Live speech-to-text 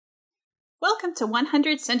Welcome to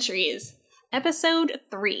 100 Centuries, Episode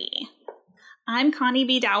 3. I'm Connie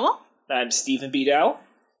B. Dowell. I'm Stephen B. Dowell.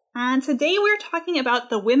 And today we're talking about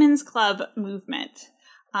the Women's Club movement,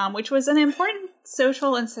 which was an important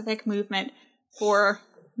social and civic movement for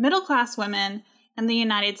middle-class women in the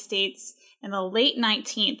United States in the late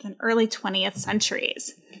 19th and early 20th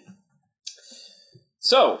centuries.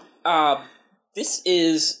 So, this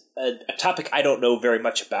is a topic I don't know very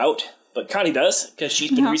much about, but Connie does, because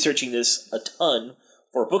she's been researching this a ton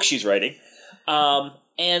for a book she's writing.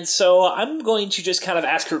 And so I'm going to just kind of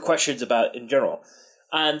ask her questions about in general.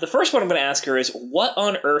 The first one I'm going to ask her is, what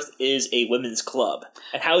on earth is a women's club?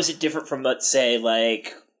 And how is it different from, let's say,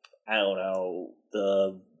 like, I don't know,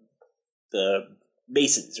 the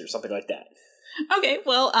Masons or something like that? Okay,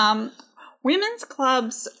 well, women's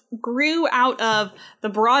clubs grew out of the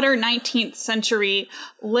broader 19th century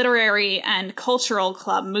literary and cultural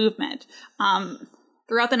club movement.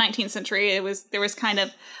 Throughout the 19th century, there was kind of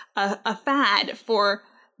a fad for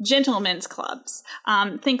gentlemen's clubs.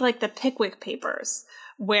 Think like the Pickwick Papers,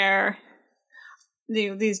 where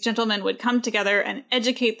these gentlemen would come together and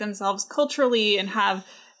educate themselves culturally and have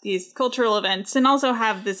these cultural events and also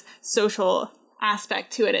have this social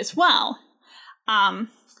aspect to it as well.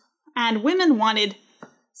 And women wanted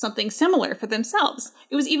something similar for themselves.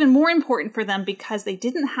 It was even more important for them because they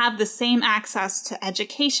didn't have the same access to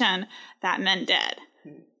education that men did.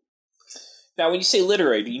 Now, when you say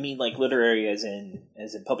literary, do you mean like literary as in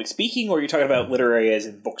public speaking, or are you talking about literary as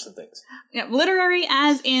in books and things? Yeah, literary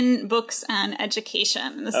as in books and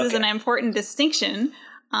education. This is an important distinction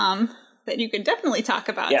that you could definitely talk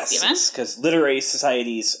about, Stephen. Yes, because literary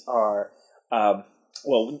societies are...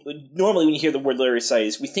 normally when you hear the word literary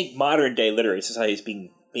societies, we think modern-day literary societies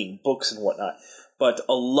being books and whatnot. But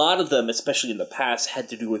a lot of them, especially in the past, had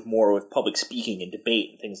to do with more with public speaking and debate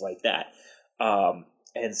and things like that.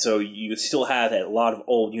 And so you still have at a lot of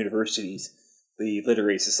old universities the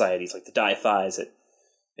literary societies, like the Di Phis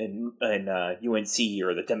in UNC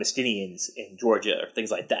or the Demosthenians in Georgia or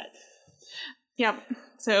things like that. Yeah.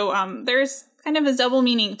 So there's kind of a double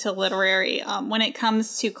meaning to literary when it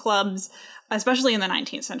comes to clubs, especially in the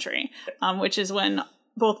 19th century, which is when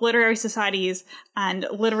both literary societies and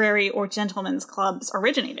literary or gentlemen's clubs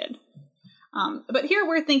originated. But here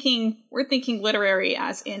we're thinking literary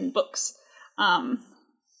as in books.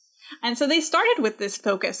 And so they started with this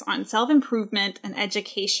focus on self-improvement and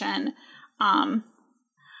education and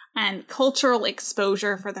cultural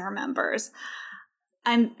exposure for their members,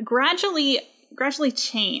 and gradually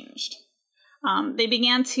changed. They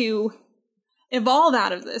began to evolve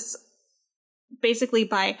out of this basically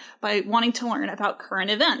by wanting to learn about current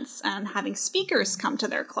events and having speakers come to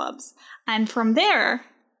their clubs. And from there,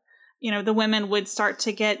 the women would start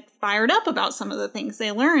to get fired up about some of the things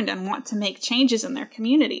they learned and want to make changes in their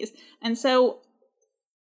communities. And so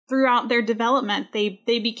throughout their development, they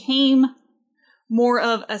became more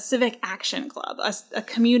of a civic action club, a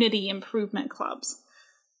community improvement clubs.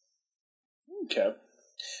 Okay.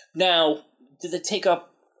 Now, did it take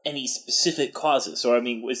up any specific causes? So, I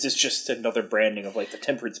mean, was this just another branding of like the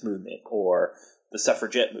temperance movement or the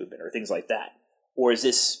suffragette movement or things like that? Or is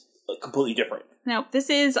this completely different? No, this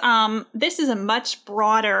is a much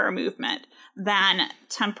broader movement than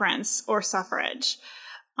temperance or suffrage.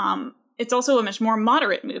 It's also a much more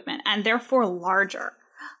moderate movement and therefore larger,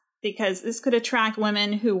 because this could attract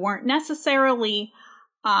women who weren't necessarily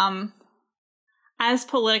as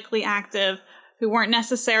politically active, who weren't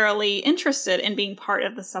necessarily interested in being part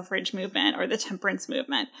of the suffrage movement or the temperance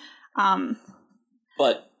movement.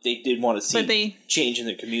 But they did want to see change in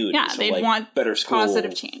their community. Yeah, so they'd want better schools,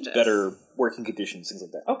 positive changes. Better working conditions, things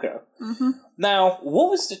like that. Okay. Mm-hmm. Now, what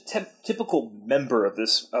was the typical member of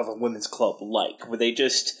a women's club like? Were they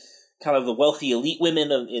just kind of the wealthy elite women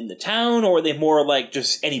in the town, or were they more like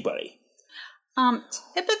just anybody?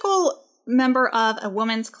 Typical member of a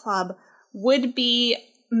women's club would be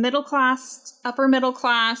middle class, upper middle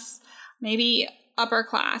class, maybe upper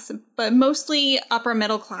class, but mostly upper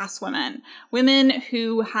middle class women. Women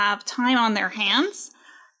who have time on their hands.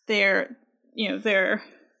 They're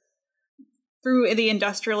through the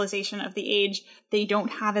industrialization of the age, they don't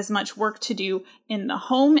have as much work to do in the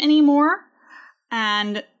home anymore.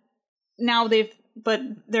 And now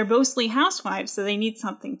they're mostly housewives, so they need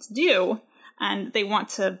something to do. And they want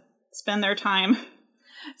to spend their time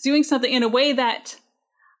doing something in a way that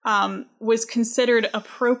was considered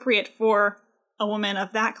appropriate for a woman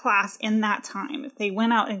of that class in that time. If they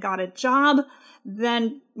went out and got a job,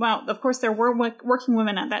 then, well, of course there were working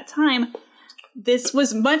women at that time. This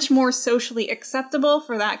was much more socially acceptable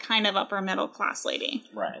for that kind of upper middle class lady.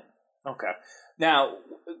 Right. Okay. Now,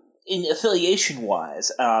 in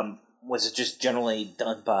affiliation-wise, Was it just generally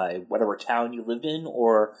done by whatever town you lived in,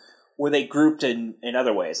 or were they grouped in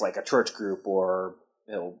other ways, like a church group, or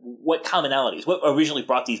what commonalities? What originally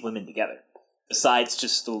brought these women together, besides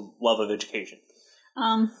just the love of education?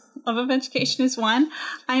 Love of education is one.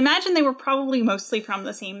 I imagine they were probably mostly from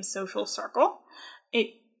the same social circle.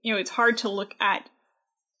 It's hard to look at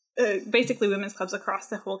basically women's clubs across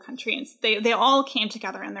the whole country, and they all came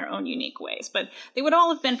together in their own unique ways, but they would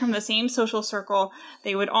all have been from the same social circle.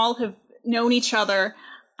 They would all have known each other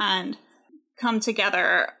and come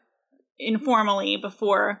together informally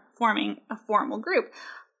before forming a formal group.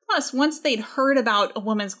 Plus, once they'd heard about a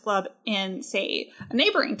women's club in, say, a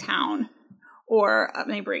neighboring town or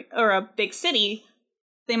a big city,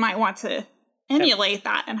 they might want to emulate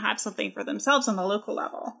that and have something for themselves on the local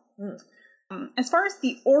level. As far as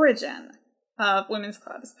the origin of women's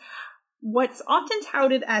clubs, what's often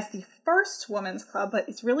touted as the first women's club, but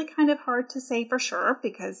it's really kind of hard to say for sure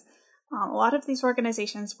because a lot of these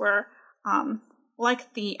organizations were,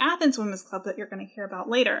 like the Athens Women's Club that you're going to hear about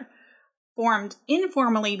later, formed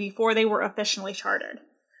informally before they were officially chartered.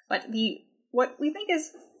 But what we think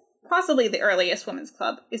is possibly the earliest women's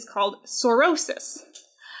club is called Sorosis.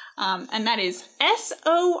 And that is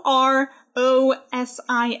Sorosis.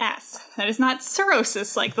 That is not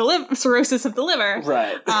cirrhosis, like the cirrhosis of the liver.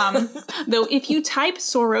 Right. Though if you type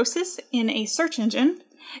Sorosis in a search engine,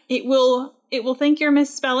 it will think you're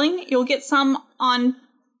misspelling. You'll get some on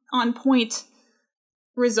point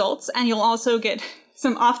results, and you'll also get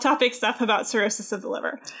some off-topic stuff about cirrhosis of the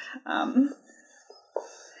liver. And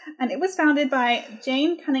it was founded by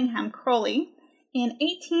Jane Cunningham Crowley in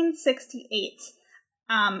 1868.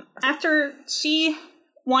 After she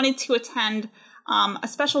wanted to attend a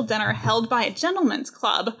special dinner held by a gentleman's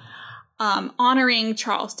club honoring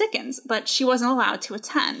Charles Dickens, but she wasn't allowed to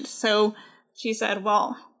attend. So she said,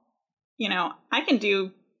 well, I can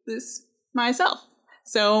do this myself.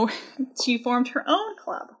 So she formed her own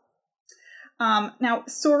club. Now,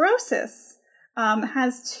 Sorosis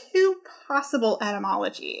has two possible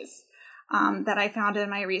etymologies that I found in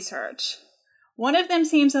my research. One of them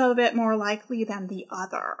seems a bit more likely than the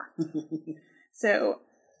other. So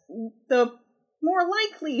the more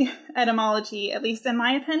likely etymology, at least in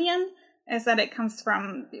my opinion, is that it comes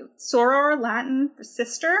from soror, Latin for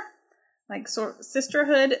sister, like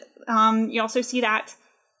sisterhood. You also see that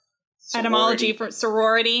etymology for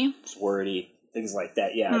sorority. Sorority, things like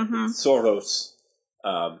that, yeah. Mm-hmm. Soros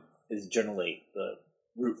is generally the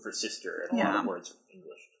root for sister in a lot of words in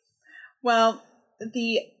English. Well,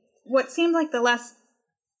 what seemed like the less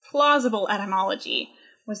plausible etymology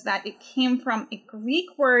was that it came from a Greek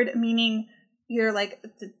word meaning either like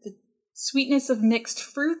the sweetness of mixed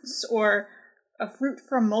fruits or a fruit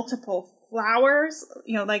from multiple flowers.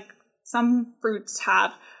 Like some fruits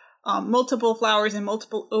have multiple flowers and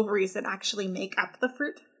multiple ovaries that actually make up the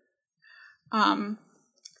fruit.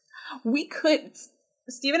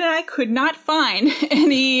 Stephen and I could not find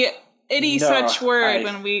any such word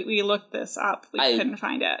when we looked this up. I couldn't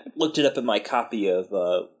find it. Looked it up in my copy of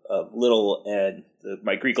Little and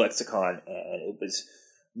my Greek lexicon, and it was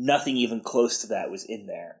nothing even close to that was in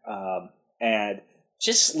there. And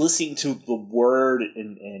just listening to the word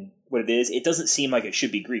and what it is, it doesn't seem like it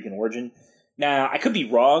should be Greek in origin. Now, I could be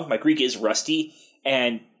wrong. My Greek is rusty,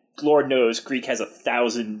 and Lord knows Greek has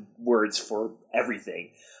 1,000 words for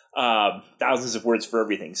everything. Thousands of words for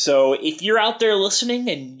everything. So if you're out there listening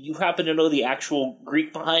and you happen to know the actual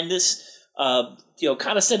Greek behind this,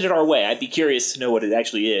 kind of send it our way. I'd be curious to know what it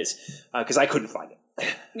actually is, because I couldn't find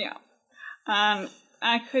it. Yeah.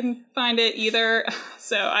 I couldn't find it either,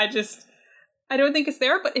 so I don't think it's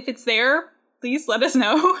there, but if it's there, please let us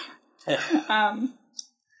know.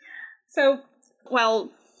 So,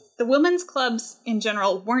 while the women's clubs in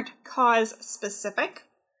general weren't cause-specific,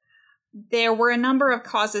 there were a number of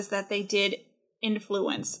causes that they did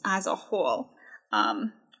influence as a whole.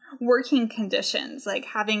 Working conditions, like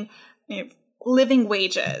having living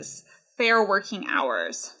wages, fair working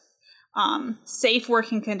hours, safe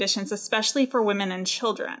working conditions, especially for women and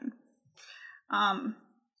children.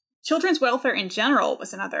 Children's welfare in general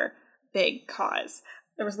was another big cause.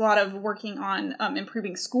 There was a lot of working on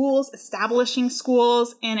improving schools, establishing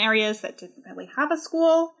schools in areas that didn't really have a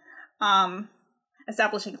school,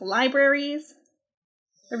 establishing libraries.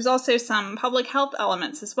 There was also some public health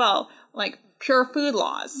elements as well, like pure food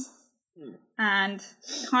laws and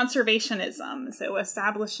conservationism, so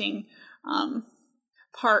establishing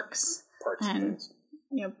parks and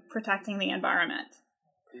protecting the environment.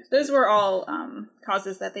 Those were all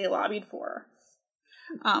causes that they lobbied for,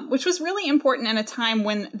 which was really important in a time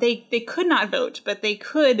when they could not vote, but they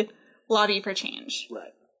could lobby for change.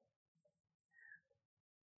 Right.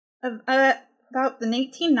 about the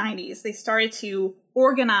 1890s, they started to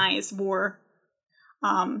organize more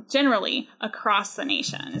generally across the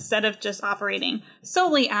nation instead of just operating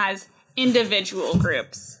solely as individual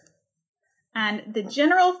groups. And the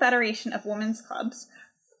General Federation of Women's Clubs,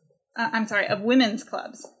 of women's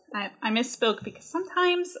clubs. I misspoke because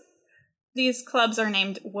sometimes these clubs are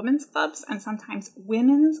named women's clubs and sometimes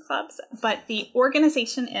women's clubs, but the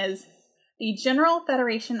organization is the General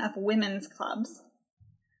Federation of Women's Clubs.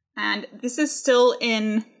 And this is still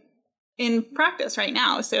in practice right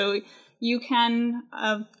now. So you can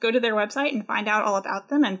go to their website and find out all about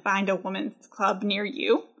them and find a women's club near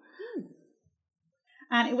you.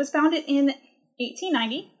 And it was founded in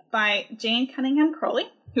 1890 by Jane Cunningham Crowley,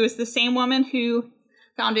 who is the same woman who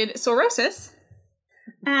founded Sorosis.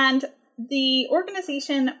 And the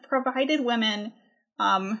organization provided women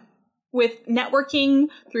with networking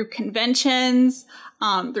through conventions,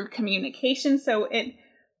 through communication. So it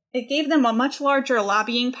gave them a much larger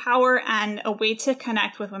lobbying power and a way to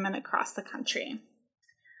connect with women across the country.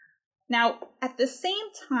 Now, at the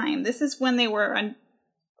same time, this is when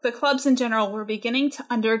the clubs in general were beginning to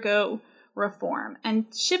undergo reform and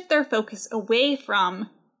shift their focus away from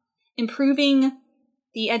improving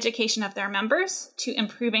the education of their members to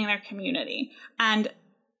improving their community. And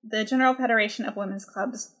the General Federation of Women's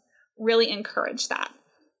Clubs really encouraged that.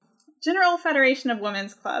 General Federation of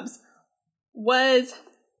Women's Clubs was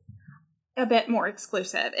a bit more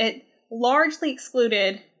exclusive. It largely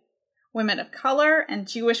excluded women of color and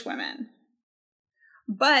Jewish women.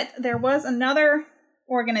 But there was another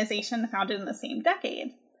organization founded in the same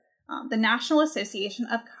decade, the National Association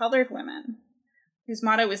of Colored Women, whose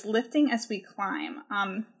motto is "Lifting as We Climb,"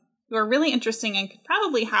 who are really interesting and could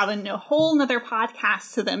probably have a whole nother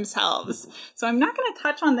podcast to themselves. So I'm not going to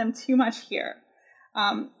touch on them too much here.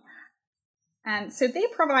 And so they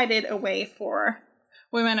provided a way for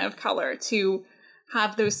women of color to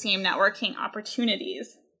have those same networking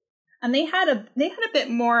opportunities. And they had a bit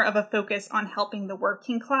more of a focus on helping the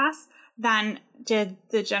working class than did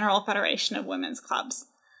the General Federation of Women's Clubs.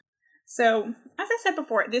 So, as I said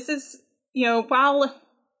before, this is, while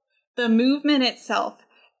the movement itself,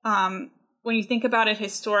 when you think about it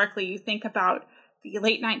historically, you think about the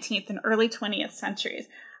late 19th and early 20th centuries.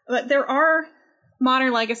 But there are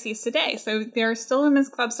modern legacies today. So there are still women's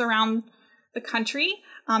clubs around the country.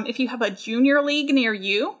 If you have a junior league near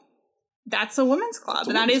you, that's a women's club.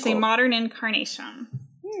 That is a modern incarnation.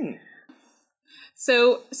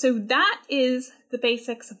 So that is the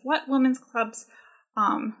basics of what women's clubs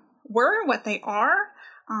were, what they are,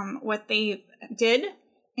 what they did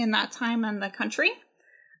in that time in the country.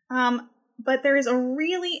 But there is a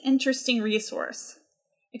really interesting resource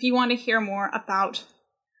if you want to hear more about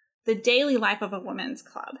the daily life of a women's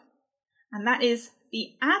club. And that is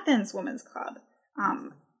the Athens Women's Club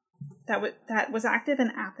that was active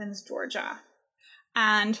in Athens, Georgia.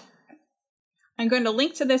 And I'm going to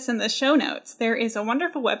link to this in the show notes. There is a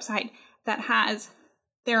wonderful website that has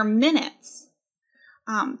their minutes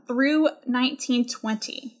through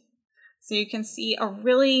 1920. So you can see a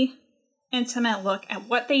really intimate look at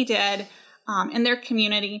what they did in their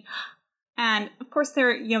community. And of course,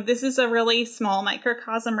 this is a really small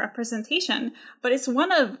microcosm representation, but it's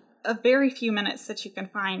one of a very few minutes that you can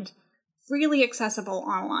find freely accessible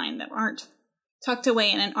online that aren't tucked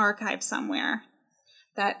away in an archive somewhere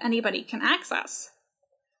that anybody can access.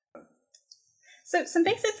 So some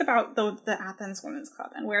basics about the Athens Women's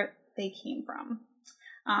Club and where they came from.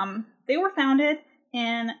 They were founded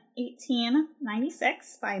in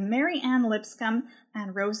 1896 by Mary Ann Lipscomb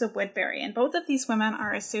and Rosa Woodbury, and both of these women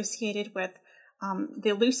are associated with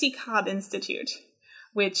the Lucy Cobb Institute,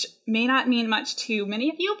 which may not mean much to many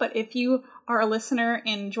of you, but if you are a listener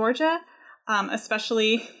in Georgia,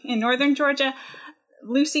 especially in northern Georgia,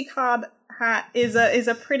 Lucy Cobb is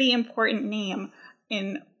a pretty important name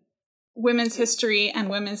in women's history and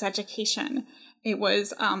women's education. It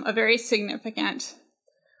was a very significant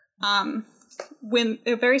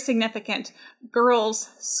girls'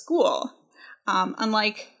 school.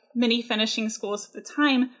 Unlike many finishing schools at the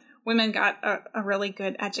time, women got a really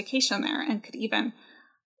good education there and could even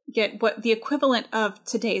get what the equivalent of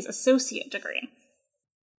today's associate degree.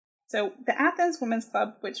 So the Athens Women's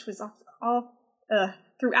Club, which was all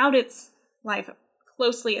throughout its life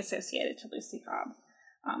closely associated to Lucy Cobb,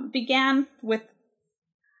 began with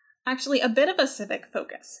actually a bit of a civic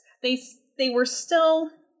focus. They were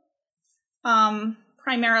still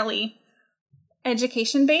primarily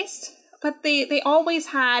education-based, but they always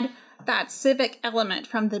had that civic element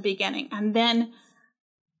from the beginning. And then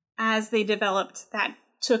as they developed, that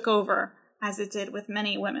took over, as it did with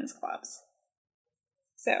many women's clubs.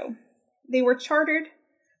 So they were chartered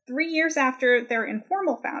 3 years after their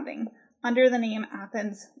informal founding under the name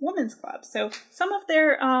Athens Women's Club. So some of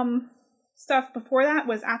their stuff before that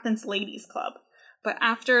was Athens Ladies Club. But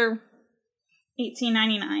after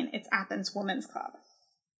 1899, it's Athens Women's Club.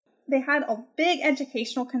 They had a big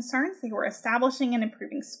educational concerns. They were establishing and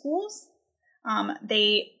improving schools.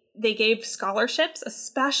 They gave scholarships,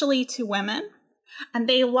 especially to women, and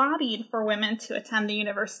they lobbied for women to attend the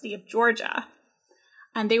University of Georgia.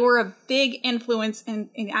 And they were a big influence in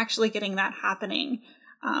actually getting that happening.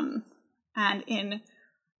 And in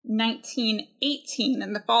 1918,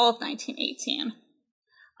 in the fall of 1918,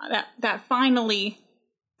 that finally,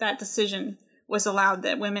 that decision was allowed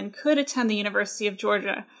that women could attend the University of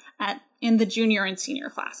Georgia in the junior and senior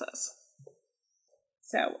classes.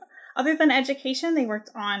 So, other than education, they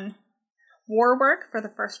worked on war work for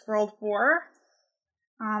the First World War,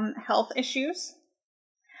 health issues.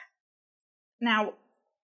 Now,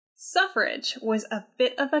 suffrage was a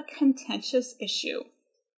bit of a contentious issue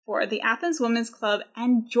for the Athens Women's Club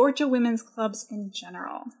and Georgia Women's Clubs in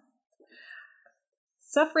general.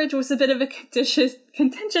 Suffrage was a bit of a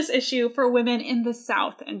contentious issue for women in the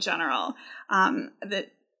South in general.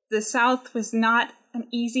 The South was not an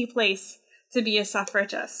easy place to be a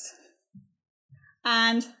suffragist.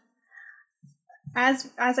 And as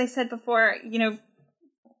I said before, the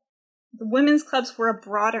women's clubs were a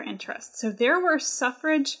broader interest. So there were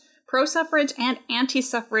suffrage, pro-suffrage, and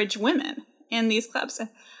anti-suffrage women in these clubs.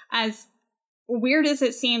 As weird as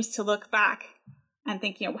it seems to look back and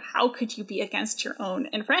think, how could you be against your own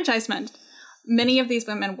enfranchisement? Many of these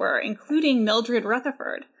women were, including Mildred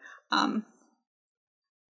Rutherford,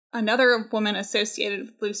 another woman associated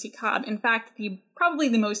with Lucy Cobb. In fact, probably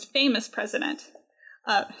the most famous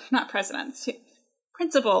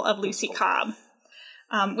principal of Lucy Cobb,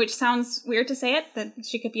 which sounds weird to say it, that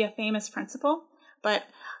she could be a famous principal, but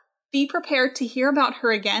be prepared to hear about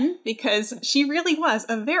her again, because she really was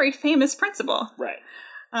a very famous principal. Right.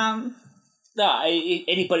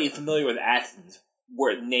 Anybody familiar with Athens,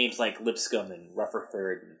 where names like Lipscomb and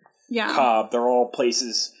Rutherford and Cobb, they're all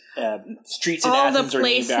places, streets in Athens are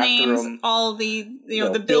named after them. All the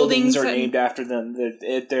buildings are named after them.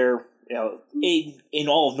 They're in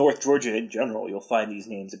all of North Georgia in general, you'll find these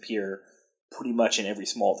names appear pretty much in every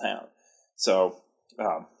small town. So,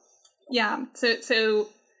 So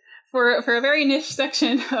for a very niche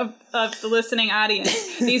section of the listening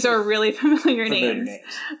audience, these are really familiar names.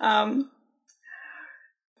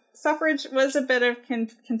 Suffrage was a bit of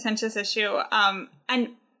contentious issue, and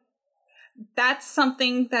that's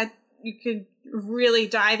something that you could really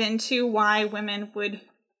dive into, why women would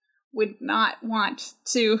not want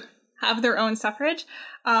to have their own suffrage.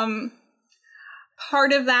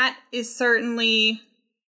 Part of that is certainly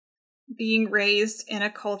being raised in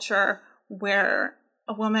a culture where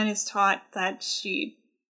a woman is taught that she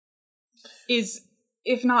is,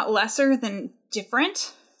 if not lesser, then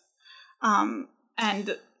different,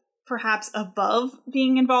 and perhaps above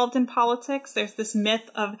being involved in politics. There's this myth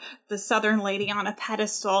of the Southern lady on a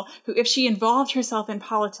pedestal who, if she involved herself in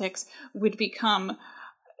politics, would become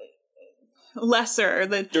lesser.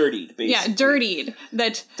 Dirtied, basically. Yeah, dirtied.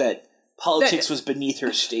 That politics was beneath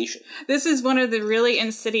her station. This is one of the really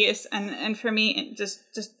insidious and for me, just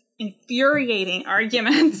infuriating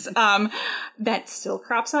arguments that still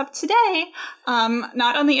crops up today,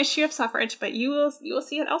 not on the issue of suffrage, but you will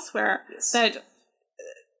see it elsewhere. Yes.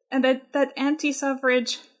 That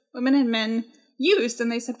anti-suffrage women and men used,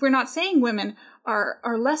 and they said, we're not saying women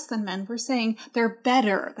are less than men, we're saying they're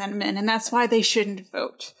better than men, and that's why they shouldn't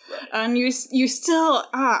vote. Right. And you still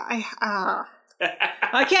I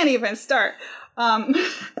can't even start. I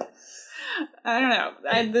don't know.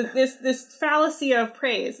 This fallacy of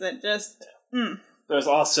praise that just. There's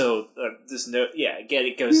also again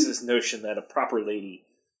it goes to this notion that a proper lady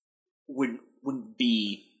wouldn't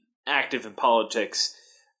be active in politics,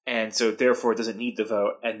 and so therefore doesn't need the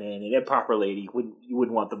vote. And then an improper lady you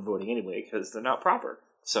wouldn't want them voting anyway because they're not proper.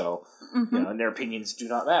 So and their opinions do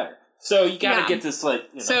not matter. So you gotta get this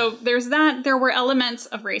So there's that. There were elements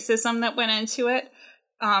of racism that went into it.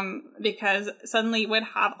 Because suddenly you would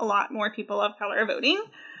have a lot more people of color voting,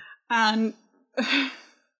 and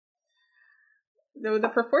though the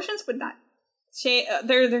proportions would not change.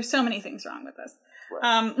 There's so many things wrong with this.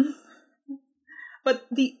 Right. But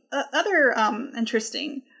the other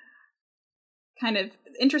interesting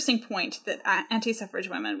point that anti-suffrage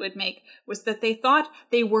women would make was that they thought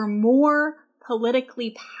they were more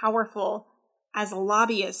politically powerful as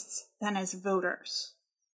lobbyists than as voters.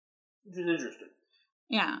 Which is interesting.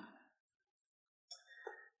 Yeah.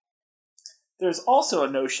 There's also a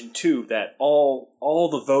notion, too, that all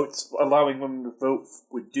the votes, allowing women to vote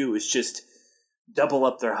would do is just double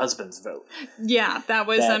up their husband's vote. Yeah, that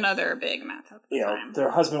was another big math at the time.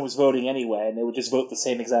 Their husband was voting anyway, and they would just vote the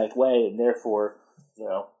same exact way, and therefore,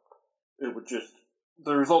 it would just,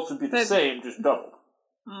 the results would be the same, just doubled.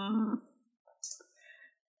 Mm-hmm.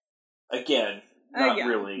 Again, not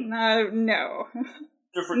really. No.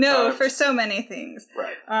 Different no, times. For so many things.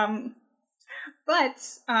 Right.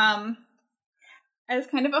 But as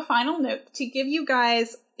kind of a final note, to give you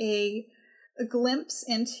guys a glimpse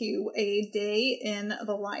into a day in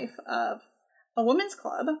the life of a women's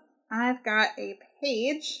club, I've got a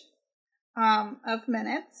page of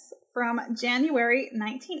minutes from January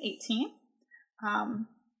 1918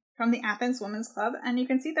 from the Athens Women's Club, and you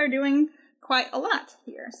can see they're doing quite a lot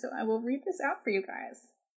here, so I will read this out for you guys.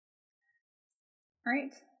 All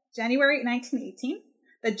right, January 1918.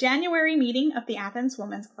 The January meeting of the Athens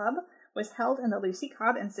Women's Club was held in the Lucy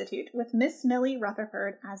Cobb Institute with Miss Millie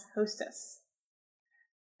Rutherford as hostess.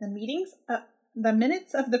 The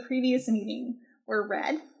minutes of the previous meeting were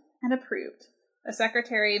read and approved. The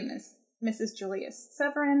secretary, Mrs. Julius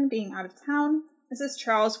Severin, being out of town, Mrs.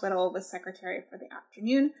 Charles Whittle was secretary for the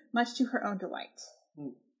afternoon, much to her own delight.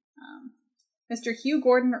 Mr. Hugh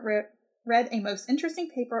Gordon read a most interesting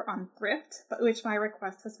paper on thrift, but which by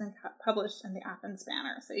request has been published in the Athens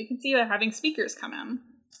Banner. So you can see they're having speakers come in.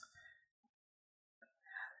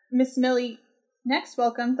 Miss Millie next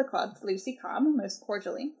welcomed the club to Lucy Cobb most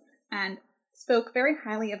cordially and spoke very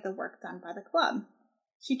highly of the work done by the club.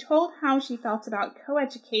 She told how she felt about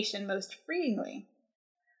coeducation most freely.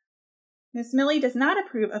 Miss Millie does not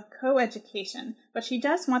approve of coeducation, but she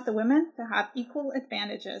does want the women to have equal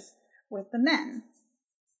advantages with the men.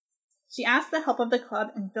 She asked the help of the club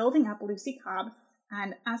in building up Lucy Cobb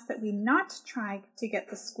and asked that we not try to get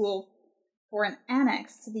the school for an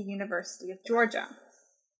annex to the University of Georgia.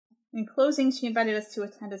 In closing, she invited us to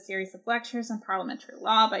attend a series of lectures on parliamentary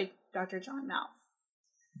law by Dr. John Mell.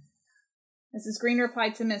 Mrs. Green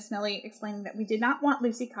replied to Miss Millie, explaining that we did not want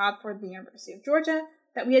Lucy Cobb for the University of Georgia,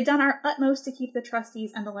 that we had done our utmost to keep the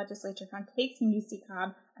trustees and the legislature from taking Lucy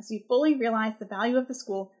Cobb, as we fully realized the value of the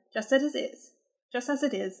school just as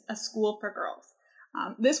it is a school for girls.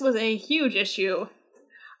 This was a huge issue,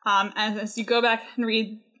 and as you go back and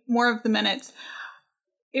read more of the minutes,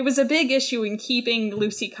 it was a big issue in keeping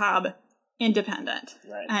Lucy Cobb independent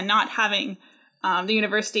and not having the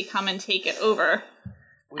university come and take it over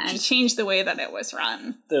and change the way that it was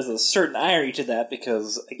run. There's a certain irony to that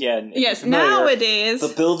because, again, yes, nowadays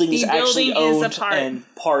the building is actually owned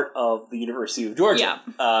and part of the University of Georgia.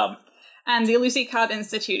 Yeah. And the Lucy Cobb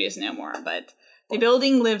Institute is no more, but the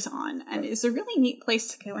building lives on and is a really neat place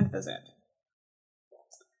to go and visit.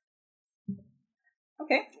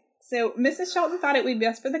 Okay. So Mrs. Shelton thought it would be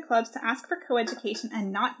best for the clubs to ask for coeducation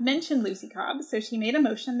and not mention Lucy Cobb, so she made a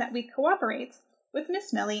motion that we cooperate with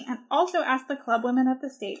Miss Millie and also ask the club women of the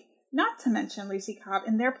state not to mention Lucy Cobb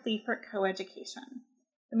in their plea for coeducation.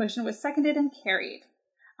 The motion was seconded and carried.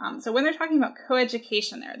 So when they're talking about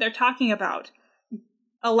coeducation they're talking about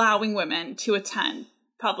allowing women to attend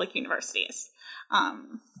public universities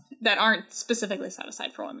that aren't specifically set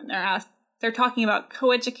aside for women. They're talking about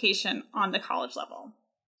coeducation on the college level.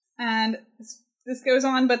 And this goes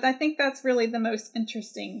on, but I think that's really the most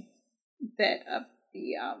interesting bit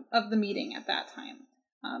of the meeting at that time.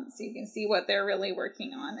 So you can see what they're really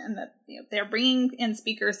working on, and that they're bringing in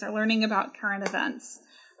speakers, they're learning about current events.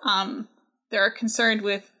 They're concerned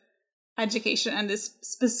with education and this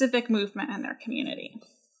specific movement in their community.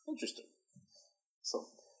 Interesting. So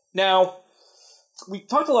now we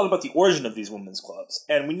talked a lot about the origin of these women's clubs,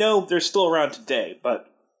 and we know they're still around today, but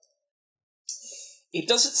it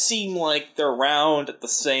doesn't seem like they're around at the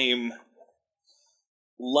same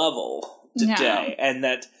level today. No. And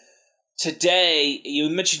that today, you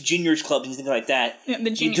mentioned juniors clubs and things like that. Yeah,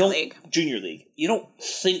 the junior league. Junior league. You don't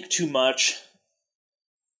think too much.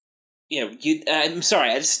 I'm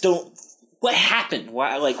sorry, I just don't. What happened?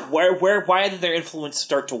 Why? Why did their influence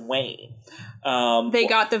start to wane? They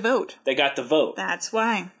got the vote. They got the vote. That's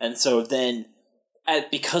why. And so then,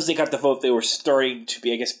 because they got the vote, they were starting to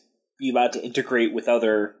be allowed to integrate with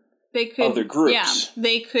other groups. Yeah,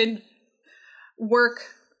 they could work,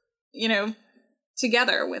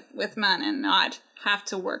 together with men and not have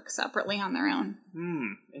to work separately on their own.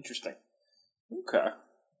 Interesting. Okay.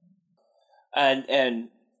 And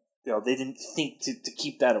they didn't think to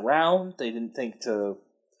keep that around. They didn't think to.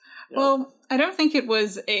 Well, I don't think it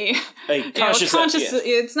was a conscious.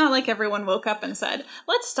 It's not like everyone woke up and said,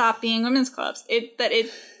 "Let's stop being women's clubs."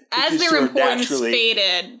 As their importance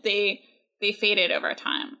faded, they faded over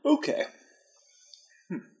time. Okay.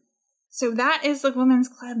 So that is the women's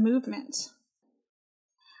club movement.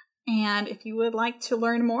 And if you would like to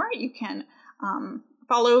learn more, you can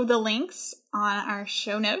Follow the links on our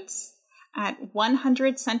show notes at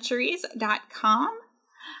 100centuries.com.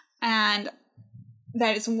 And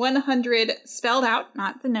that is 100 spelled out,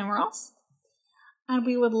 not the numerals. And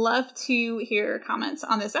we would love to hear comments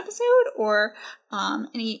on this episode or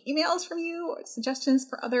any emails from you or suggestions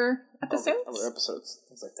for other episodes. Other episodes,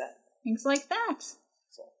 things like that. Things like that.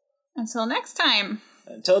 So. Until next time.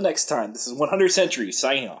 Until next time, this is 100 Centuries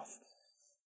signing off.